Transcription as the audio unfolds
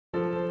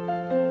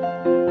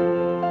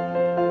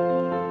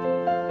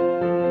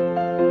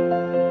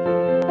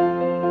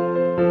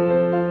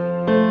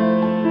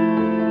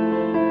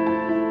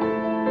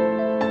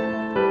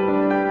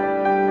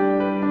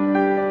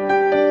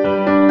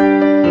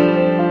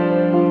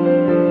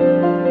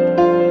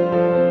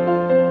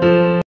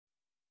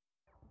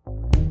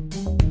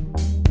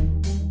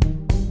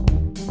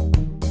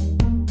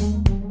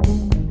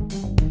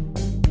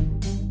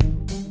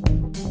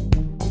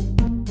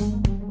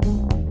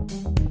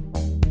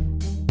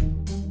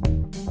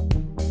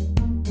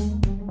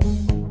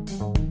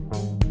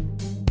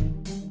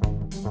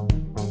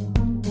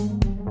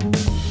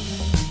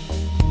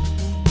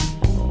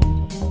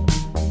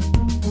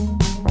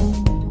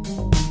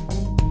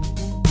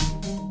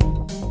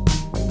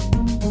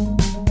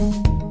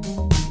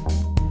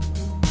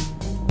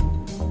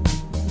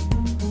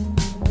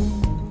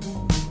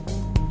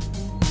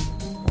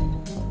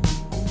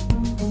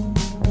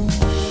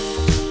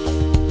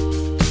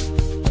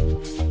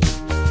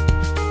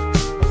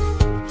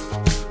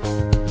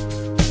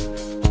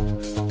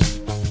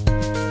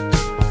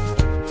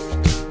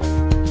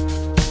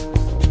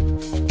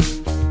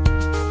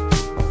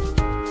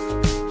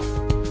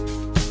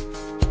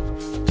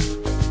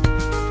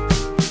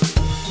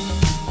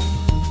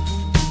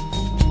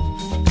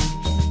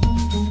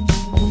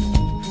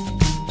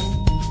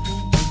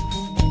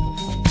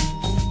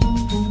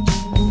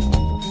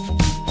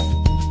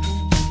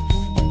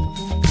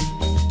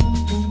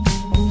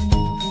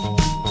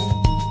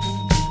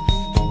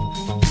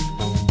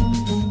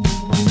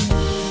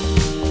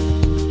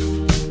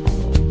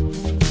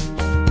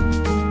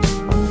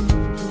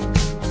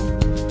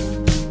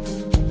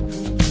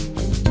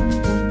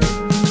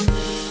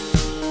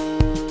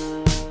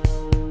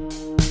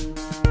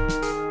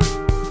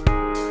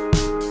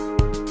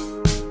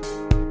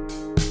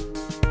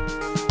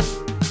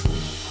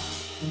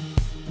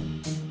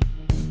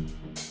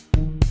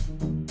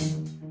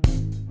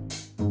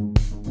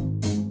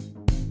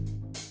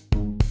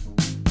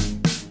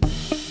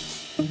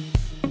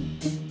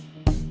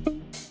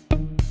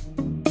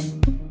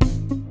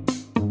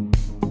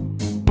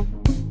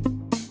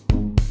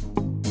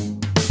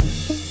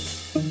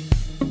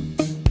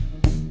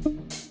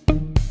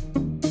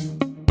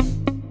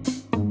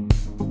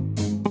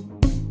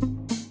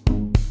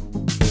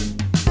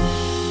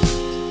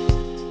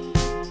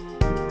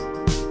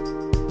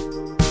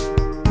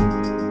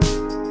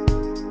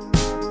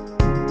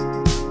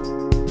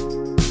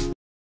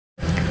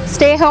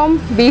Stay home,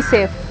 be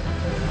safe.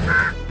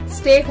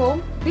 Stay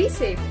home, be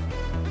safe.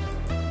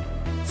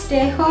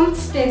 Stay home,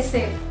 stay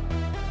safe.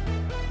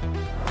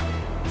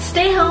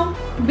 Stay home,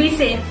 be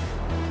safe.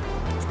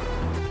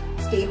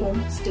 Stay home,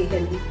 stay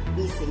healthy,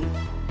 be safe.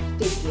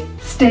 Take care.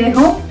 Stay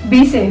home,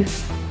 be safe.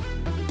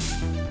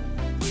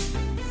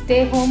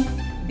 Stay home,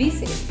 be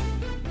safe.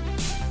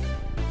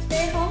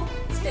 Stay home,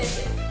 stay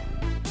safe.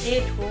 Stay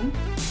at home,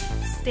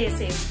 stay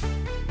safe.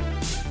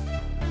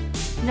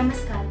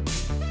 నమస్కారం.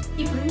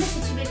 ఇప్పుడున్న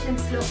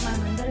situations లో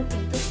మనమందరం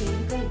ఎంతో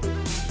తేలిగ్గా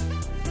ఎదుర్కొంటాం.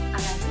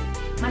 అలాగే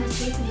మన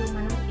చేతులు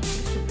మనం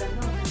ఎంతో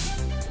శుభ్రంగా ఉండాలి.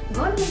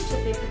 గవర్నమెంట్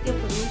చెప్పే ప్రతి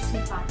ఒక్క రూల్స్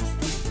ని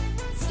పాటిస్తూ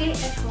stay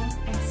at home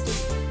and stay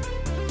safe.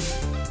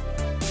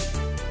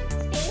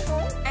 Stay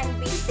home and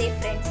be safe,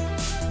 friends.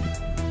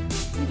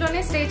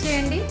 ఇంట్లోనే స్టే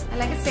చేయండి,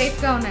 అలాగే సేఫ్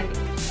గా ఉండండి.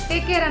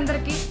 టేక్ కేర్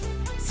అందరికి.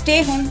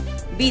 Stay home,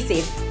 be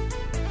safe.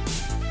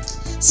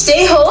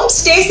 Stay home,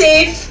 stay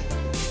safe.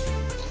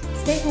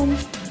 Stay home,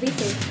 be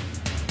safe.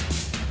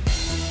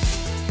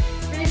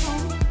 Stay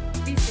home,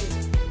 be safe.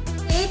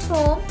 Stay at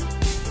home,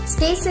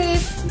 stay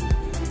safe,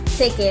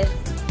 take care.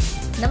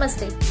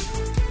 Namaste.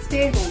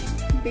 Stay home,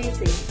 be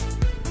safe.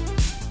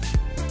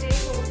 Stay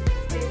home,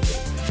 stay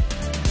safe.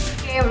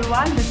 Hey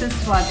everyone, this is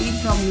Swati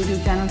from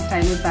YouTube channel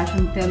Style with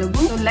Passion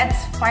Telugu. So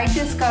let's fight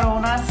this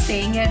corona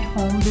staying at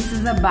home. This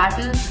is a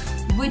battle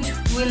which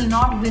will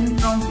not win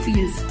from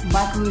fields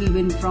but will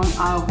win from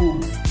our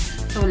homes.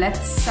 So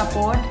let's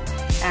support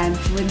and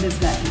win this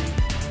battle.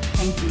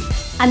 Thank you.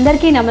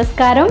 అందరికీ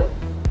నమస్కారం.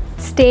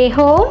 Stay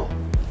home,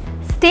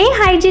 stay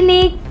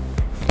hygienic,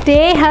 stay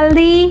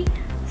healthy,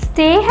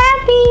 stay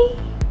happy.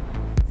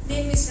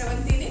 నేను మీ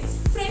శ్రవంతిని.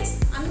 Friends,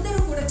 అందరూ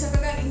కూడా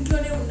చక్కగా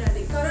ఇంట్లోనే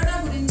ఉండండి. Corona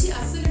గురించి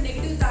అస్సలు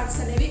నెగిటివ్ థాట్స్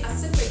అనేవి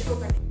అస్సలు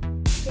పెట్టుకోకండి.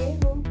 Stay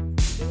home,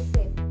 be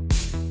safe.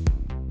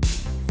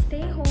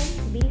 Stay home,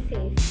 be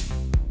safe.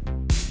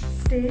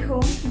 Stay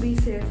home, be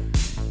safe.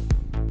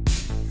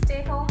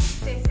 Stay home,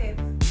 stay safe.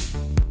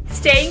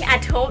 Staying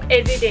at home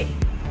every day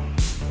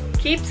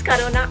keeps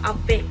corona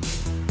away.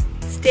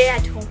 Stay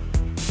at home.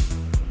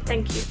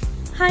 Thank you.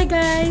 Hi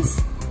guys.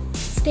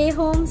 Stay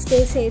home,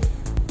 stay safe.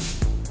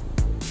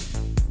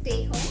 Stay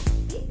home,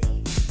 be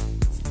safe.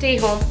 Stay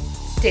home,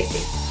 stay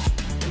safe.